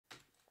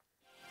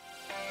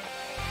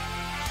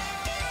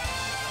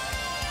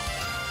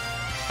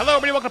Hello,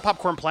 everybody. Welcome to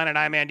Popcorn Planet.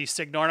 I'm Andy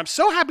Signor, and I'm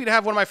so happy to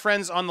have one of my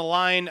friends on the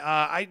line.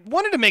 I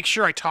wanted to make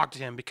sure I talked to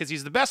him because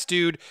he's the best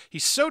dude.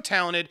 He's so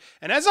talented,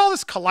 and as all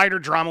this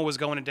Collider drama was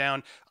going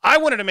down, I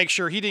wanted to make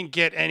sure he didn't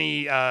get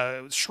any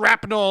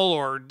shrapnel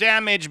or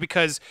damage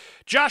because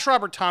Josh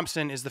Robert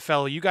Thompson is the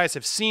fellow you guys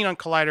have seen on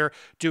Collider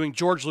doing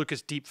George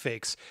Lucas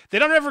deepfakes. They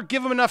don't ever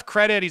give him enough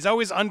credit. He's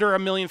always under a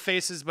million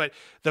faces, but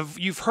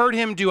you've heard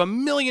him do a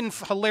million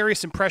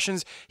hilarious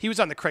impressions. He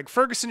was on the Craig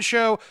Ferguson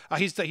show.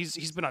 He's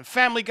been on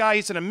Family Guy.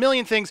 He's done a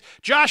million things.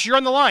 Josh, you're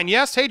on the line.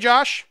 Yes? Hey,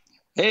 Josh.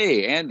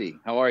 Hey, Andy.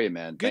 How are you,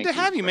 man? Good to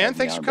have you, man.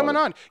 Thanks for coming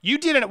on. You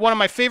did one of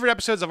my favorite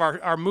episodes of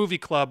our movie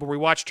club where we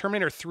watched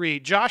Terminator 3.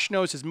 Josh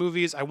knows his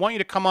movies. I want you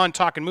to come on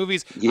talking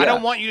movies. Yeah. I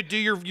don't want you to do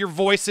your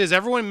voices.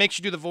 Everyone makes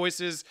you do the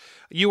voices.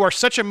 You are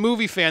such a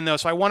movie fan, though,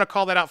 so I want to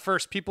call that out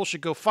first. People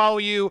should go follow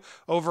you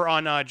over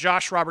on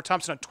Josh Robert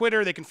Thompson on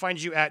Twitter. They can find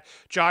you at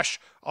Josh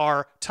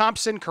R.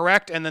 Thompson,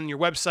 correct? And then your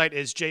website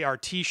is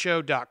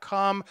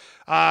jrtshow.com.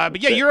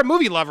 But yeah, you're a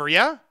movie lover,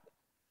 yeah?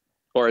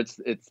 Or it's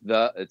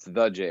the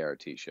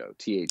JRT show.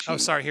 THE. Oh,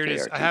 sorry. Here it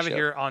is. I have it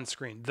here on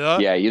screen.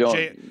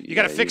 You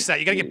got to fix that.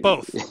 You got to get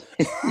both.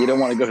 You don't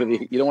want to go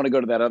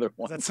to that other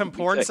one. Is that some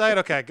porn site?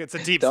 Okay, it's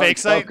a deep fake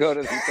site. Don't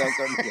go to the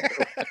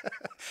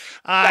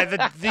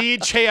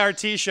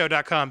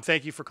JRTshow.com.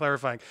 Thank you for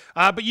clarifying.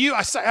 But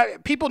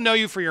people know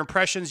you for your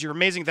impressions. You're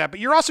amazing at that. But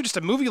you're also just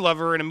a movie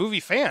lover and a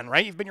movie fan,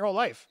 right? You've been your whole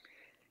life.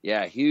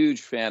 Yeah,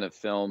 huge fan of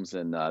films,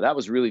 and that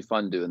was really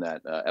fun doing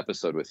that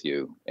episode with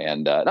you.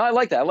 And no, I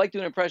like that. I like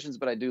doing impressions,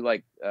 but I do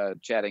like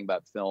chatting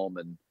about film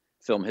and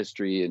film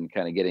history and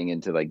kind of getting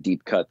into like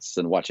deep cuts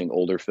and watching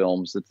older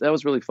films. That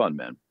was really fun,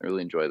 man. I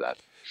really enjoyed that.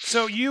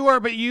 So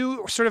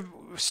you sort of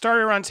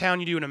started around town.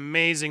 You do an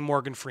amazing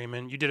Morgan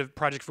Freeman. You did a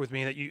project with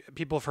me that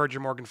people have heard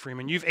your Morgan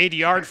Freeman. You've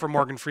ADR'd for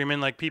Morgan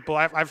Freeman. Like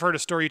I've heard a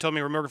story you told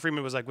me where Morgan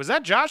Freeman was like, was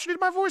that Josh who did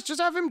my voice?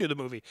 Just have him do the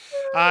movie.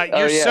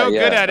 You're so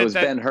good at it. It was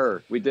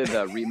Ben-Hur. We did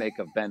a remake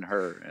of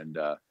Ben-Hur. And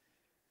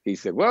he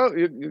said, well,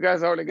 you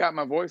guys already got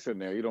my voice in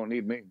there. You don't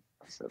need me.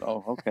 I said,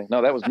 oh, okay.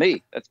 No, that was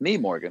me. That's me,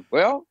 Morgan.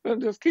 Well, then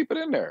just keep it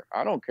in there.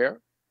 I don't care.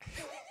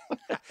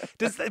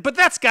 But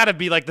that's got to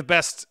be like the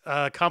best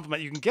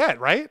compliment you can get,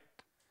 right?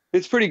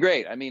 It's pretty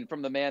great. I mean,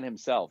 from the man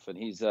himself, and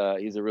he's a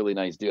really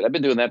nice dude. I've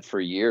been doing that for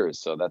years,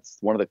 so that's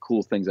one of the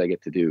cool things I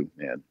get to do,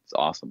 man. It's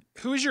awesome.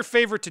 Who's your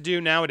favorite to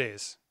do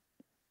nowadays?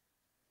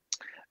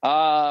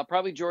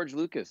 Probably George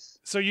Lucas.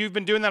 So you've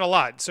been doing that a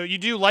lot. So you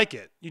do like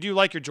it. You do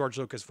like your George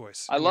Lucas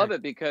voice. I love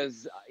it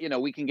because,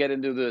 we can get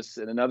into this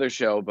in another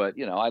show, but,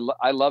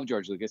 I love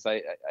George Lucas.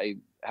 I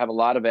have a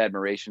lot of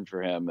admiration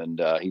for him,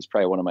 and he's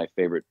probably one of my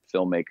favorite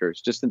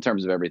filmmakers, just in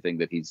terms of everything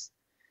that he's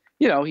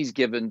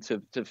given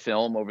to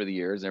film over the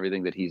years and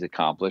everything that he's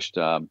accomplished.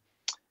 And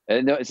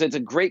it's a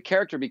great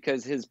character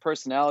because his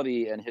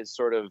personality and his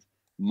sort of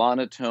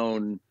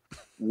monotone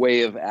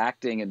way of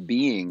acting and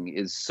being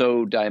is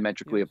so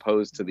diametrically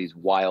opposed to these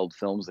wild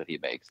films that he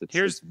makes.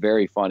 It's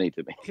very funny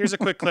to me. Here's a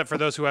quick clip for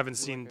those who haven't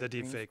seen the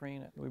deepfake.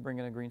 We bring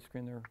in a green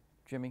screen there,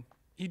 Jimmy.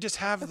 You just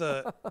have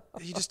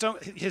you just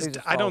don't,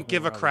 I don't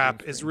give a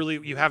crap is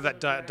really, you have that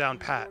down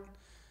pat.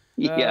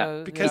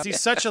 Yeah. Because he's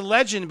such a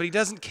legend, but he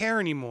doesn't care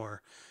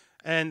anymore.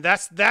 And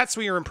that's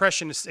where your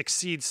impression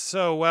exceeds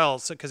so well.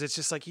 So, because it's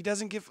just like he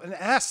doesn't give an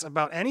S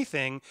about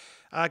anything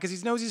because he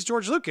knows he's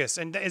George Lucas.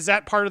 And is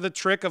that part of the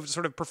trick of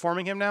sort of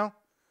performing him now?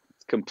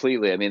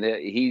 Completely. I mean,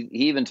 he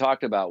even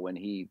talked about when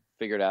he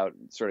figured out,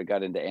 sort of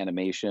got into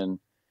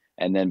animation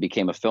and then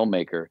became a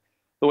filmmaker.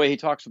 The way he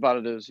talks about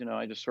it is,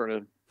 I just sort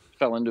of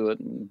fell into it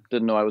and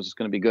didn't know I was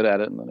going to be good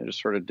at it. And then I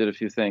just sort of did a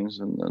few things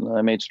and then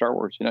I made Star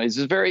Wars. It's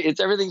just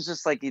everything's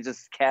just like he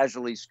just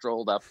casually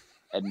strolled up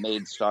and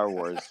made Star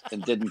Wars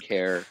and didn't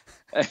care,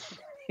 and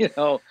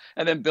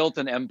then built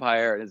an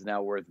empire and is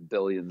now worth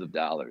billions of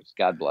dollars.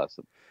 God bless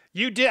him.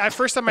 You did.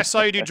 First time I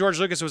saw you do George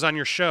Lucas was on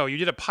your show. You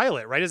did a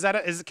pilot, right?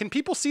 Can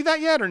people see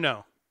that yet or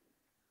no?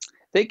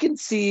 They can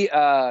see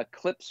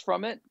clips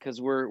from it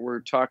because we're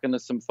talking to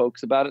some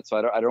folks about it. So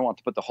I don't want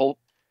to put the whole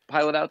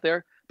pilot out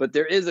there, but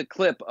there is a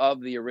clip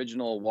of the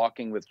original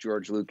Walking with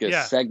George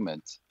Lucas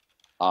segment.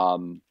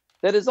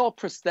 That is all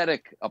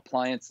prosthetic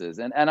appliances.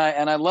 And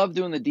I love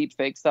doing the deep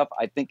fake stuff.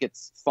 I think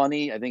it's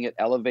funny. I think it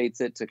elevates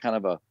it to kind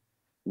of a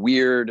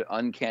weird,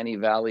 uncanny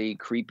valley,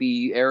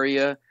 creepy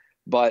area.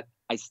 But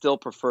I still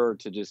prefer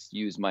to just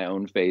use my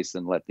own face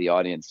and let the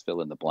audience fill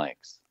in the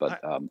blanks.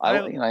 But I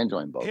enjoy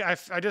them both. Yeah,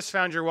 I just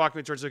found your Walking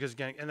with George Lucas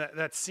again. And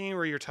that scene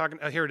where you're talking,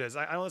 here it is.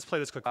 Let's play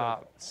this quick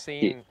clip.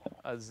 Seeing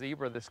a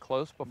zebra this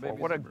close before.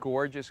 What a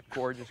gorgeous,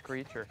 gorgeous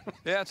creature.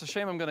 Yeah, it's a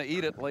shame I'm going to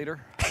eat it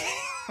later.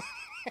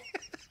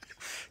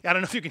 I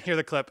don't know if you can hear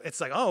the clip.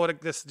 It's like, oh,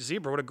 this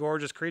zebra, what a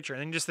gorgeous creature.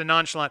 And then just the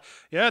nonchalant,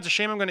 yeah, it's a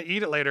shame I'm going to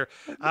eat it later.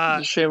 It's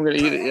a shame I'm going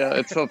to eat it. Yeah,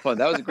 it's so fun.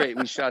 That was great.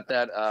 We shot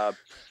that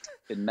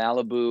in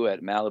Malibu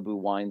at Malibu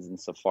Wines and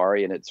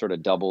Safari, and it sort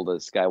of doubled a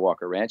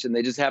Skywalker Ranch. And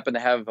they just happened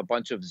to have a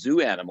bunch of zoo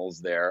animals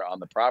there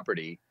on the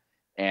property.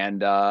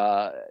 And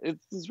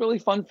it's really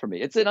fun for me.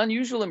 It's an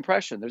unusual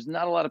impression. There's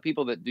not a lot of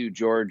people that do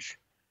George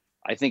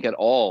I think, at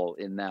all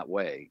in that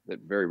way. That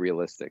very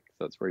realistic.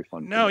 So it's very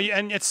fun. No,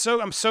 and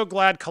I'm so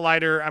glad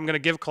Collider. I'm going to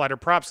give Collider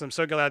props. I'm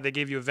so glad they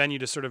gave you a venue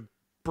to sort of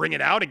bring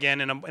it out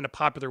again in a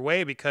popular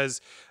way,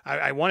 because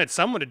I wanted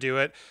someone to do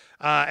it,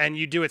 and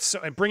you do it. So,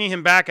 and bringing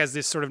him back as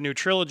this sort of new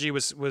trilogy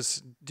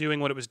was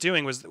doing what it was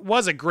doing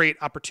was a great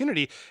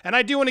opportunity. And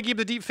I do want to give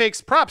the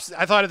deepfakes props.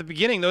 I thought at the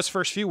beginning those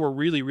first few were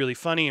really, really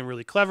funny and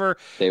really clever.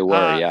 They were,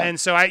 yeah. And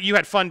so you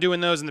had fun doing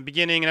those in the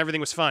beginning, and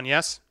everything was fun.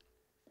 Yes.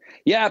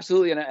 Yeah,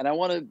 absolutely. And I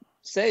want to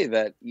say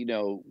that,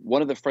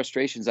 one of the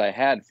frustrations I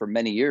had for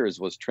many years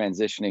was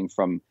transitioning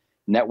from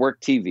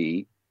network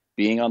TV,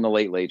 being on the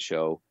Late Late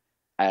Show,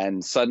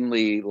 and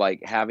suddenly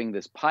like having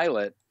this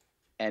pilot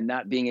and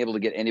not being able to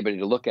get anybody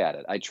to look at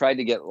it. I tried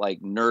to get like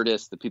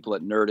Nerdist, the people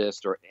at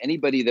Nerdist, or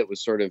anybody that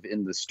was sort of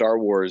in the Star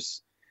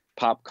Wars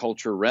pop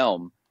culture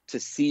realm to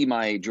see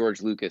my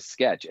George Lucas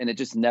sketch, and it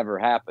just never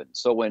happened.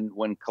 So when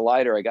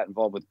Collider, I got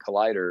involved with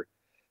Collider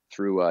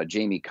through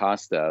Jamie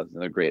Costa,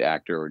 another great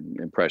actor or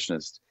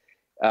impressionist.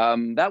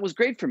 That was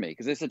great for me,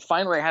 because I said,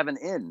 finally, I have an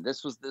in.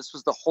 This was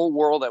the whole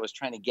world I was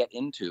trying to get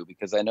into,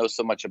 because I know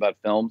so much about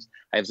films.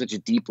 I have such a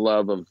deep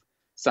love of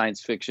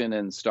science fiction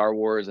and Star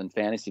Wars and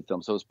fantasy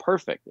films. So it was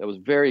perfect. I was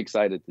very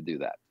excited to do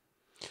that.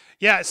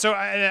 Yeah, so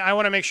I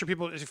want to make sure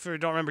people, if you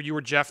don't remember, you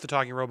were Jeff the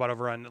Talking Robot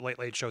over on Late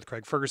Late Show with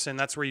Craig Ferguson.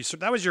 That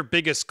was your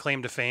biggest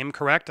claim to fame,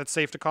 correct? That's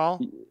safe to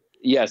call?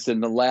 Yes, in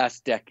the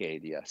last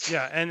decade, yes.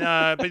 Yeah, and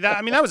but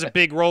that was a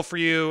big role for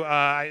you.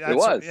 It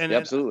was,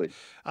 absolutely.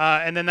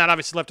 And then that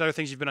obviously left other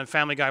things. You've been on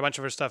Family Guy, a bunch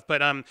of other stuff.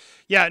 But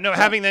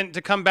having then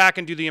to come back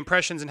and do the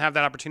impressions and have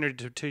that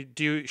opportunity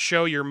to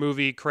show your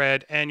movie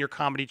cred and your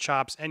comedy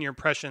chops and your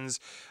impressions,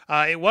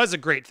 it was a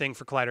great thing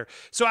for Collider.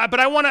 So, but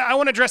I want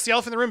to address the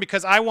elephant in the room,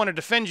 because I want to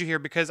defend you here,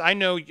 because I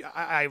know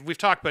we've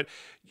talked, but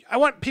I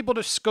want people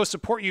to go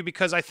support you,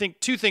 because I think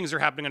two things are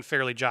happening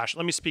unfairly, Josh.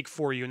 Let me speak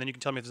for you, and then you can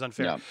tell me if it's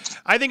unfair. Yeah.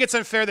 I think it's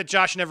unfair that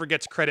Josh never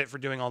gets credit for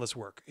doing all this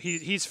work.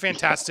 He's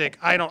fantastic.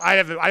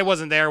 I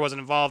wasn't there,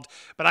 wasn't involved,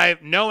 but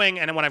knowing,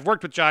 and when I've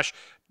worked with Josh,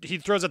 he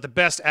throws out the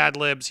best ad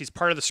libs. He's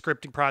part of the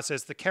scripting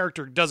process. The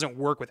character doesn't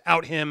work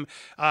without him.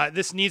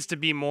 This needs to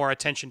be more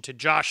attention to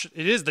Josh.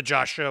 It is the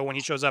Josh show when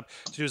he shows up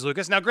to do his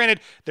Lucas. Now, granted,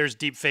 there's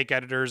deep fake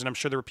editors, and I'm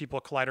sure there were people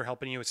at Collider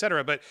helping you,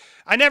 etc. But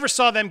I never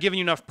saw them giving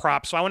you enough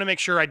props. So I want to make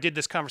sure I did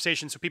this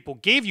conversation so people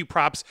gave you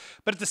props.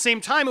 But at the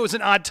same time, it was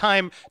an odd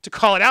time to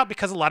call it out,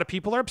 because a lot of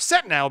people are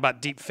upset now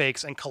about deep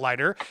fakes and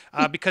Collider,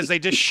 because they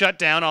just shut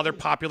down all their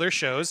popular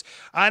shows.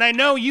 And I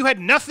know you had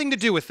nothing to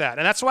do with that.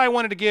 And that's why I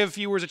wanted to give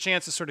viewers a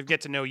chance to sort of get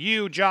to know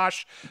you,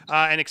 Josh,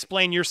 and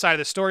explain your side of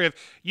the story. Of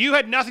you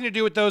had nothing to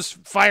do with those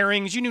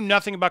firings. You knew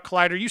nothing about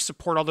Collider. You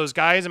support all those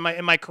guys. Am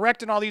I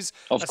correct in all these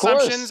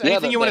assumptions? Yeah,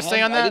 Anything you want to say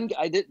on that?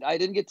 I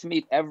didn't get to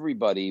meet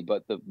everybody,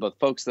 but the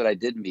folks that I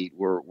did meet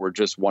were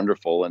just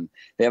wonderful, and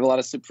they have a lot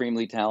of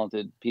supremely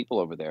talented people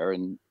over there.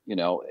 And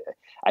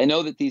I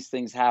know that these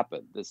things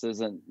happen. This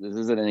isn't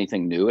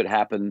anything new. It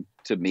happened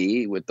to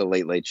me with the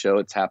Late Late Show.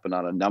 It's happened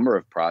on a number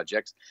of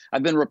projects.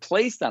 I've been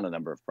replaced on a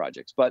number of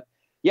projects, but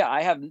yeah,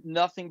 I have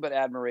nothing but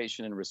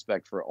admiration and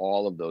respect for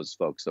all of those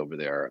folks over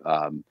there.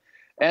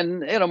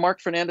 And Mark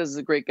Fernandez is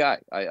a great guy.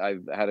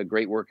 I've had a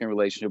great working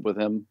relationship with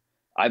him.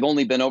 I've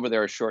only been over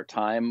there a short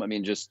time. I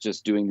mean,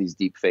 just doing these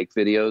deep fake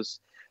videos.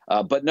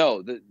 But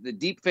no, the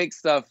deep fake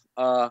stuff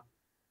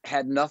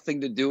had nothing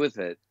to do with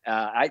it.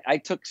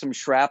 I took some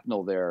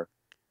shrapnel there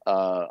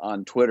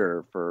on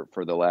Twitter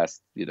for the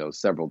last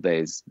several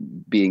days,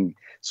 being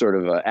sort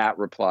of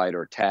 @replied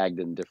or tagged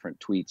in different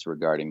tweets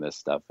regarding this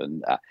stuff.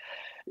 And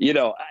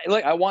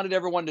I wanted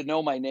everyone to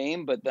know my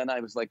name, but then I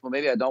was like, well,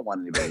 maybe I don't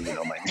want anybody to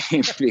know my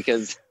name,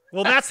 because.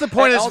 Well, that's the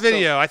point of this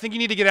video. I think you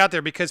need to get out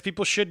there, because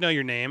people should know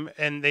your name,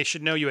 and they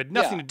should know you had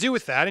nothing to do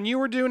with that, and you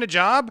were doing a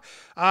job.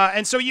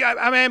 And so, yeah,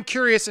 I'm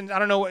curious, and I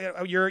don't know,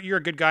 you're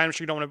a good guy. I'm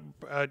sure you don't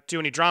want to do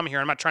any drama here.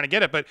 I'm not trying to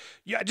get it, but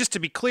yeah, just to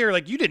be clear,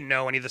 like, you didn't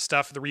know any of the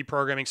stuff, the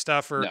reprogramming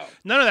stuff, or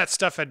none of that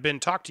stuff had been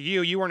talked to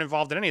you. You weren't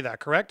involved in any of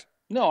that, correct?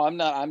 No, I'm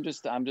not. I'm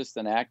just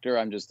an actor.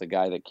 I'm just a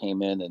guy that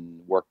came in and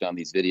worked on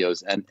these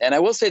videos. And I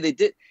will say they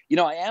did,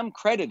 I am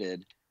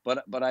credited,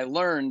 but I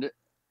learned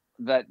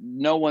that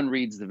no one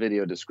reads the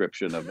video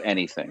description of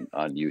anything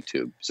on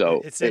YouTube.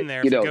 So it's in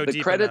there.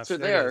 The credits are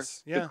there.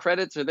 The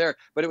credits are there.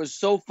 But it was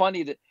so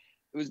funny that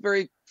it was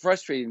very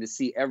frustrating to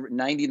see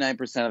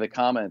 99% of the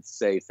comments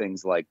say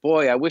things like,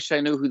 boy, I wish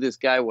I knew who this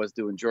guy was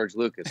doing George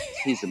Lucas.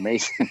 He's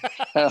amazing.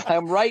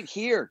 I'm right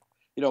here.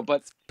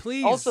 But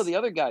please. Also the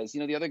other guys,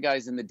 the other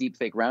guys in the deep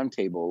fake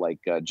roundtable, like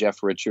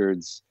Jeff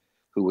Richards,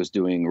 who was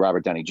doing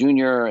Robert Downey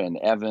Jr., and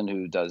Evan,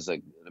 who does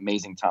an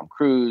amazing Tom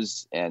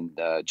Cruise, and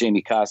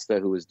Jamie Costa,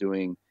 who was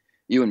doing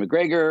Ewan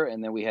McGregor.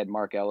 And then we had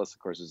Mark Ellis, of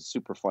course, who's a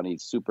super funny,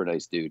 super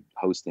nice dude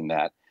hosting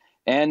that.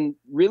 And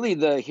really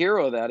the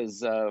hero of that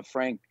is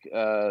Frank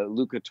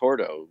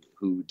Lucatordo,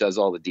 who does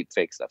all the deep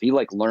fake stuff. He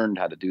learned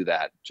how to do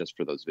that just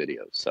for those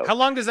videos. So how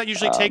long does that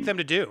usually take them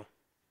to do?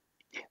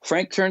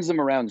 Frank turns them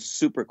around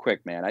super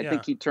quick, man. I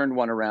think he turned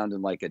one around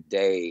in like a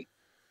day.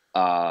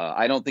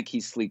 I don't think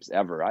he sleeps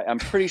ever. I'm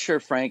pretty sure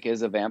Frank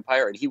is a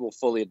vampire, and he will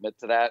fully admit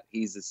to that.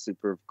 He's a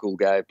super cool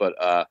guy,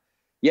 but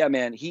Yeah,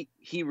 man, he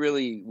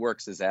really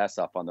works his ass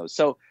off on those.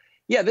 So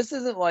yeah, this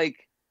isn't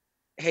like,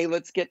 hey,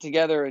 let's get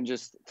together and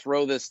just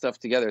throw this stuff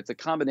together. It's a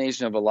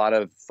combination of a lot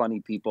of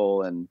funny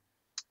people and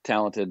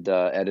talented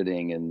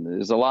editing, and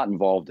there's a lot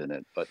involved in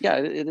it. But yeah,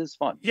 it is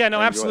fun. Yeah, no,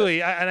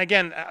 absolutely. And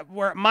again,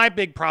 where my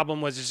big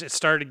problem was is it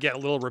started to get a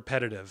little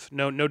repetitive.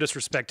 No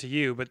disrespect to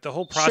you, but the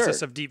whole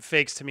process of deep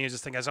fakes to me is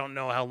just I don't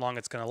know how long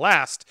it's going to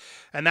last.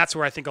 And that's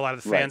where I think a lot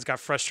of the fans got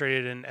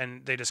frustrated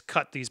and they just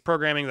cut these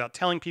programming without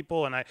telling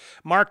people. And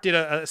Mark did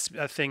a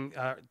thing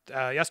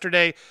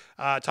yesterday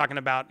talking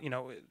about,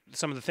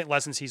 some of the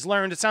lessons he's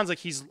learned. It sounds like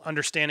he's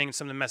understanding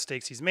some of the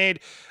mistakes he's made.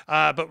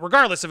 But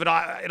regardless of it,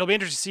 it'll be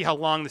interesting to see how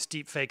long this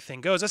deep fake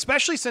thing goes,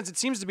 especially since it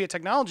seems to be a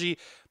technology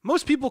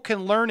most people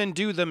can learn and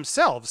do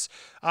themselves.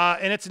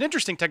 And it's an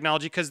interesting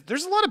technology because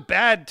there's a lot of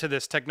bad to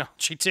this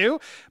technology too.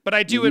 But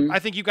I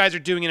think you guys are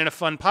doing it in a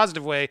fun,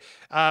 positive way.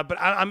 But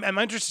I'm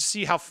interested to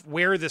see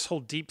where this whole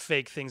deep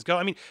fake things go.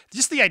 I mean,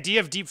 just the idea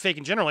of deep fake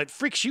in general, it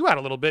freaks you out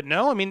a little bit,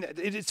 no? I mean,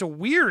 it's a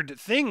weird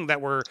thing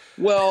that we're...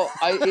 Well,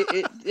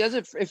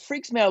 it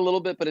freaks me out a little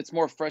bit, but it's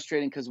more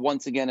frustrating because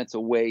once again, it's a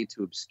way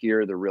to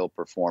obscure the real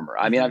performer.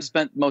 I mean, I've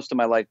spent most of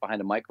my life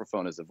behind a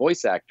microphone as a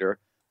voice actor.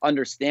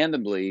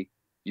 Understandably,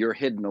 you're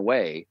hidden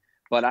away,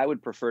 but I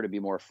would prefer to be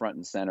more front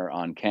and center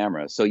on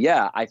camera. So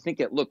yeah, I think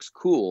it looks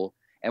cool.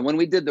 And when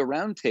we did the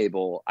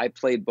roundtable, I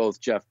played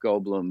both Jeff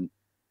Goldblum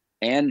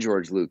and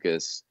George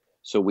Lucas.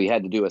 So we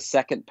had to do a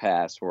second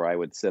pass where I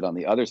would sit on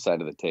the other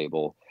side of the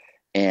table.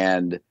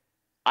 And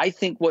I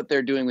think what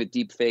they're doing with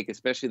deepfake,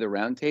 especially the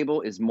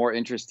roundtable, is more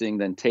interesting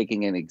than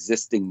taking an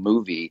existing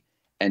movie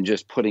and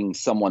just putting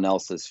someone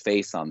else's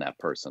face on that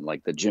person,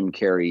 like the Jim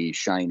Carrey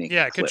Shining.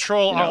 Yeah, clip,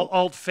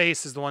 Alt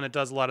Face is the one that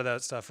does a lot of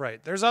that stuff,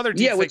 right? There's other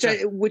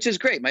which is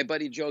great. My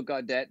buddy Joe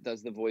Gaudette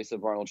does the voice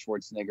of Arnold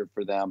Schwarzenegger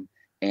for them,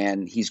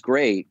 and he's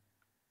great.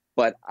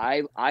 But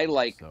I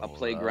like a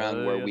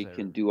playground where we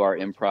can do our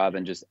improv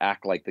and just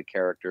act like the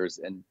characters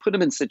and put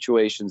them in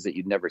situations that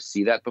you'd never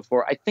see that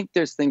before. I think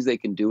there's things they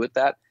can do with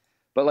that,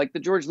 but like the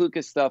George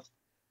Lucas stuff,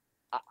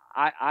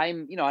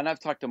 I'm and I've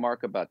talked to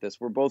Mark about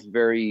this. We're both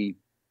very,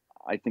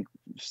 I think,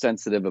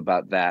 sensitive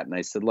about that. And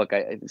I said, look,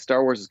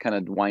 Star Wars is kind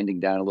of winding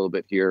down a little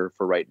bit here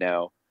for right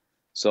now.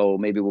 So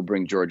maybe we'll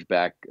bring George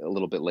back a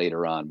little bit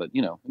later on. But,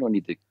 we don't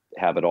need to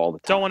have it all the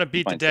time. Don't want to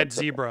beat the dead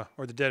zebra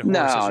or the dead horse.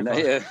 No,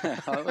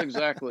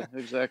 exactly.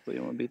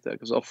 You want to beat that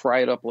because I'll fry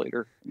it up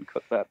later and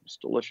cook that. It's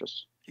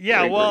delicious.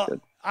 Yeah, very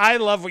good. I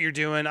love what you're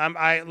doing.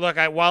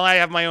 While I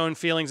have my own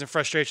feelings and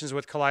frustrations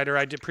with Collider,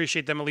 I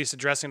appreciate them at least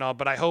addressing it all,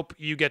 but I hope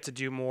you get to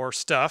do more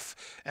stuff,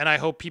 and I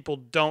hope people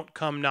don't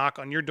come knock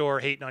on your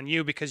door hating on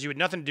you because you had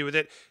nothing to do with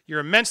it.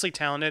 You're immensely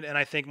talented, and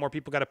I think more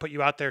people got to put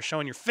you out there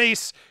showing your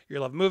face, your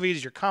love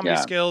movies, your comedy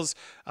skills.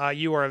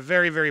 You are a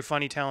very, very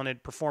funny,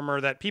 talented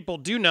performer that people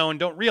do know and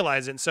don't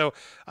realize it. And so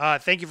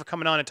thank you for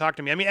coming on and talking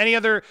to me. I mean, any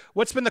other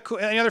fun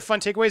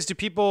takeaways? Do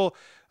people...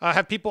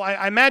 have people?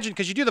 I imagine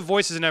because you do the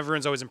voices and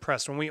everyone's always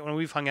impressed. When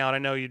we've hung out, I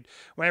know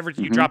whenever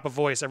you drop a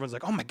voice, everyone's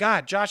like, "Oh my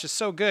God, Josh is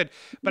so good."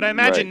 But I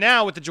imagine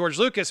now with the George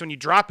Lucas, when you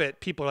drop it,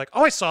 people are like,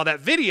 "Oh, I saw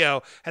that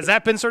video." Has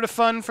that been sort of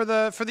fun for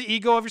the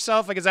ego of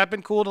yourself? Like, has that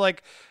been cool to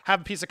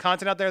have a piece of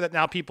content out there that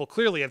now people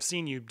clearly have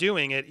seen you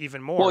doing it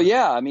even more? Well,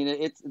 yeah. I mean,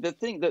 it's the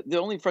thing. The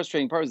only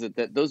frustrating part is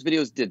that those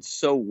videos did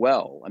so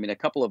well. I mean, a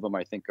couple of them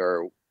I think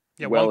are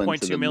well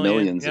into the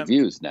millions of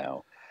views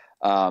now.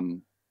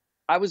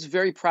 I was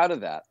very proud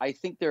of that. I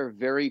think they're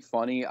very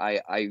funny.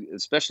 I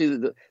especially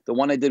the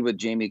one I did with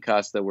Jamie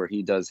Costa where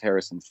he does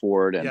Harrison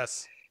Ford. And,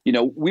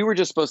 we were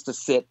just supposed to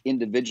sit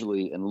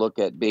individually and look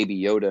at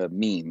Baby Yoda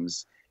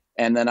memes.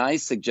 And then I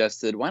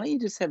suggested, why don't you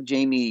just have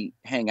Jamie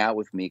hang out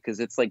with me?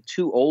 Because it's like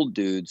two old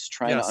dudes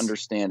trying to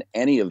understand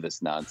any of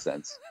this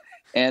nonsense.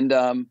 And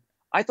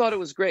I thought it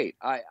was great.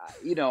 I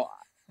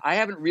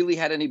haven't really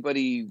had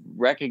anybody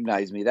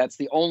recognize me. That's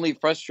the only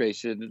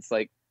frustration. It's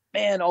like,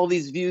 man, all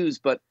these views,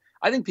 but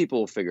I think people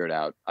will figure it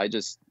out. I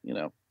just,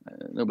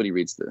 nobody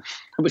reads the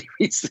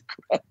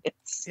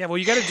credits. Yeah, well,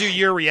 you got to do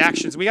your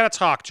reactions. We got to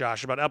talk,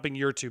 Josh, about upping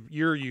your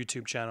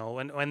YouTube channel.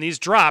 When these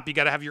drop, you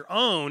got to have your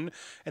own,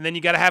 and then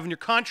you got to have in your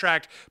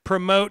contract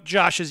promote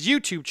Josh's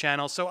YouTube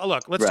channel. So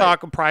look, let's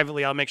talk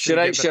privately. I'll make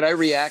sure. Should I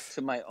react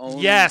to my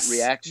own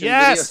reaction?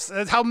 Yes,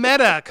 that's how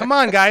meta. Come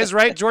on, guys,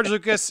 right? George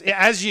Lucas,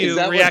 as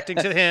you reacting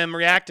to him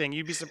reacting,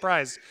 you'd be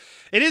surprised.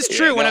 It is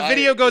true. When a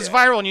video goes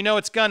viral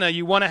and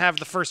you want to have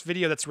the first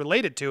video that's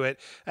related to it.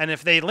 And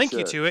if they link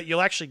you to it,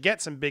 you'll actually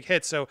get some big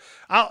hits. So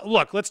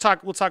let's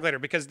talk later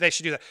because they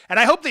should do that. And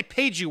I hope they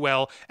paid you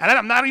well. And you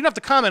don't have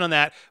to comment on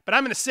that, but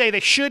I'm going to say they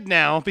should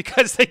now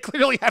because they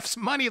clearly have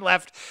some money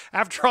left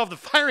after all the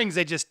firings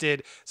they just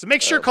did. So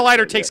make sure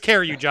Collider takes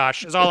care of you,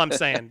 Josh, is all I'm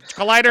saying.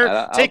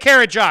 Collider, take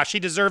care of Josh. He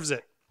deserves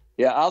it.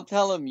 Yeah, I'll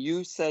tell him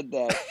you said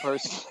that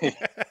personally.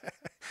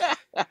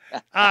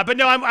 But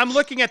no, I'm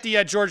looking at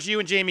the George, you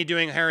and Jamie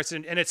doing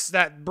Harrison, and it's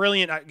that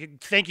brilliant.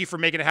 Thank you for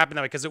making it happen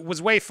that way because it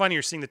was way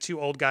funnier seeing the two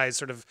old guys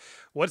sort of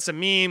what's a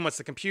meme, what's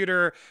the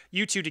computer,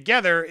 you two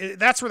together.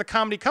 That's where the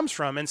comedy comes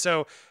from. And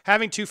so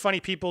having two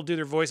funny people do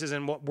their voices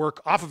and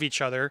work off of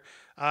each other,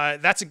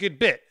 that's a good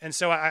bit. And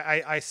so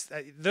I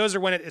those are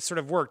when it sort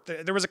of worked.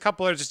 There was a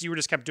couple others, you were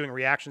just kept doing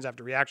reactions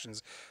after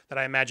reactions that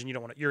I imagine you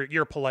don't want to,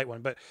 you're a polite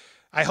one, but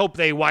I hope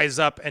they wise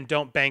up and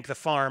don't bank the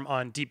farm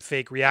on deep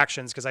fake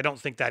reactions, because I don't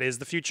think that is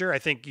the future. I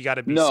think you got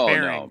to be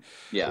sparing. No.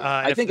 Yeah.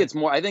 I think it's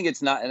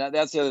not, and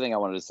that's the other thing I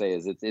wanted to say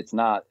is it's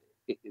not,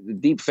 the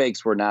deep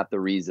fakes were not the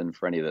reason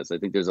for any of this. I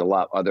think there's a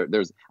lot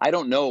I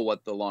don't know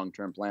what the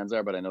long-term plans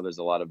are, but I know there's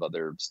a lot of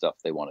other stuff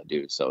they want to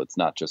do. So it's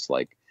not just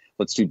like,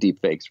 let's do deep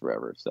fakes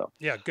forever. So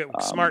yeah, good,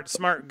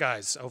 smart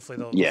guys. Hopefully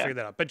they'll figure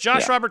that out. But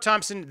Josh Robert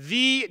Thompson,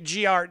 the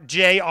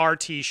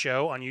JRT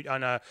show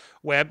on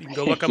web. You can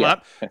go look him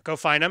up, go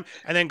find him,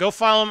 and then go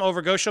follow him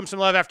over. Go show him some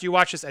love after you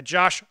watch this at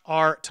Josh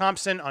R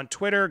Thompson on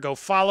Twitter. Go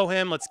follow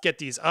him. Let's get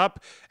these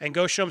up and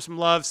go show him some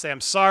love. Say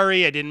I'm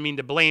sorry, I didn't mean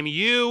to blame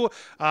you.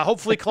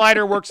 Hopefully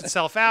Collider works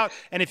itself out.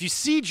 And if you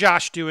see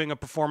Josh doing a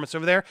performance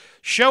over there,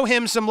 show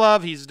him some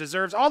love. He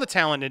deserves all the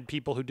talented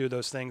people who do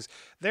those things.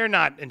 They're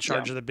not in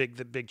charge of the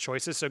big choices.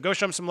 So go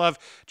show him some love.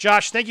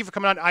 Josh, thank you for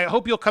coming on. I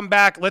hope you'll come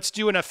back. Let's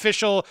do an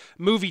official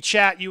movie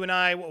chat, you and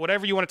I,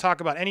 whatever you want to talk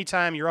about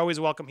anytime. You're always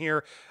welcome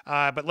here.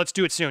 But let's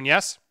do it soon.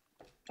 Yes?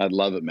 I'd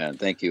love it, man.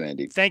 Thank you,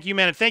 Andy. Thank you,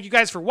 man. And thank you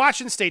guys for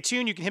watching. Stay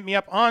tuned. You can hit me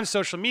up on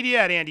social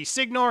media at Andy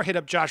Signor. Hit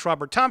up Josh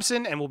Robert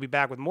Thompson, and we'll be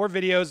back with more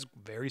videos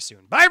very soon.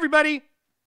 Bye, everybody.